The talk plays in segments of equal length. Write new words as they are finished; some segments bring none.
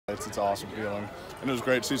It's an awesome feeling, and it was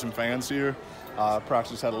great to see some fans here.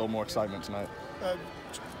 Practice had a little more excitement tonight.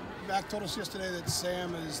 Mac told us yesterday that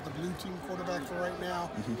Sam is the blue team quarterback for right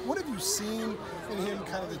now. What have you seen in him,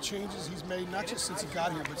 kind of the changes he's made, not just since he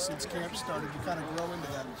got here, but since camp started, to kind of grow into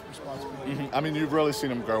that responsibility? I mean, you've really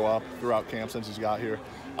seen him grow up throughout camp since he's got here.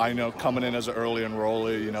 I know coming in as an early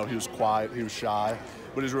enrollee, he was quiet, he was shy,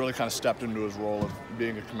 but he's really kind of stepped into his role of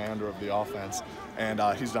being a commander of the offense, and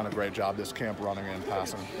he's done a great job this camp running and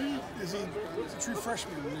passing. He's a true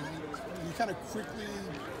freshman. Is he kind of quickly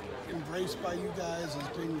embraced by you guys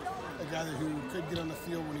as being a guy who could get on the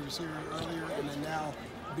field when he was here earlier, and then now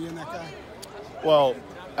being that guy? Well,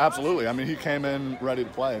 absolutely. I mean, he came in ready to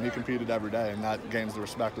play, and he competed every day, and that gains the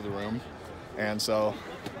respect of the room. And so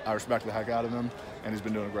I respect the heck out of him, and he's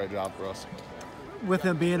been doing a great job for us. With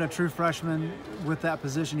him being a true freshman, with that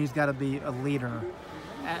position, he's got to be a leader.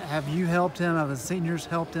 Have you helped him, have the seniors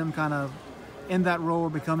helped him kind of in that role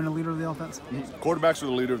of becoming a leader of the offense? Quarterbacks are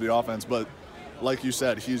the leader of the offense, but like you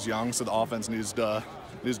said, he's young, so the offense needs to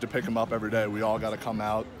pick him up every day. We all got to come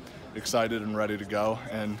out excited and ready to go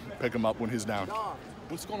and pick him up when he's down.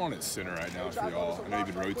 What's going on at center right now for y'all? I know you've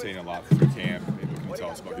been rotating a lot through camp. Maybe can you tell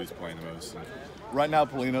us about who's playing the most? Right now,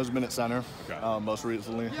 Polino's been at center. Okay. Most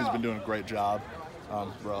recently, he's been doing a great job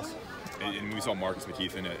for us. And we saw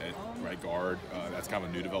McKethan at right guard. That's kind of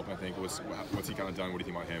a new development, I think. What's he kind of done? What do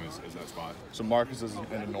you think about him as that spot? So Marcus is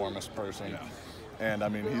an enormous person. Yeah. And I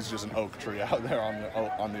mean, he's just an oak tree out there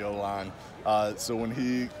on the O-line. So when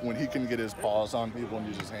he can get his paws on people and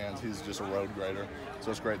use his hands, he's just a road grader.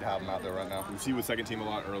 So it's great to have him out there right now. Was he with second team a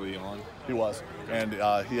lot early on? He was, and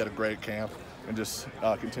he had a great camp and just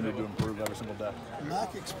continued to improve every single day.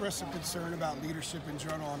 Mac expressed some concern about leadership in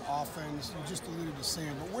general on offense. You just alluded to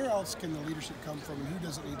Sam, but where else can the leadership come from, and who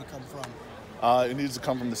does it need to come from? It needs to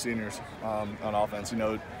come from the seniors on offense.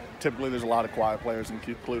 Typically there's a lot of quiet players,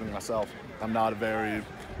 including myself. I'm not a very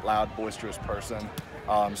loud, boisterous person,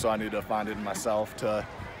 so I need to find it in myself to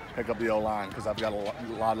pick up the O-line, because I've got a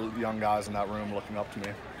lot of young guys in that room looking up to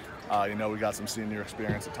me. We got some senior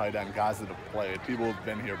experience at tight end, guys that have played, people who have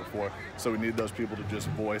been here before, so we need those people to just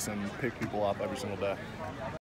voice and pick people up every single day.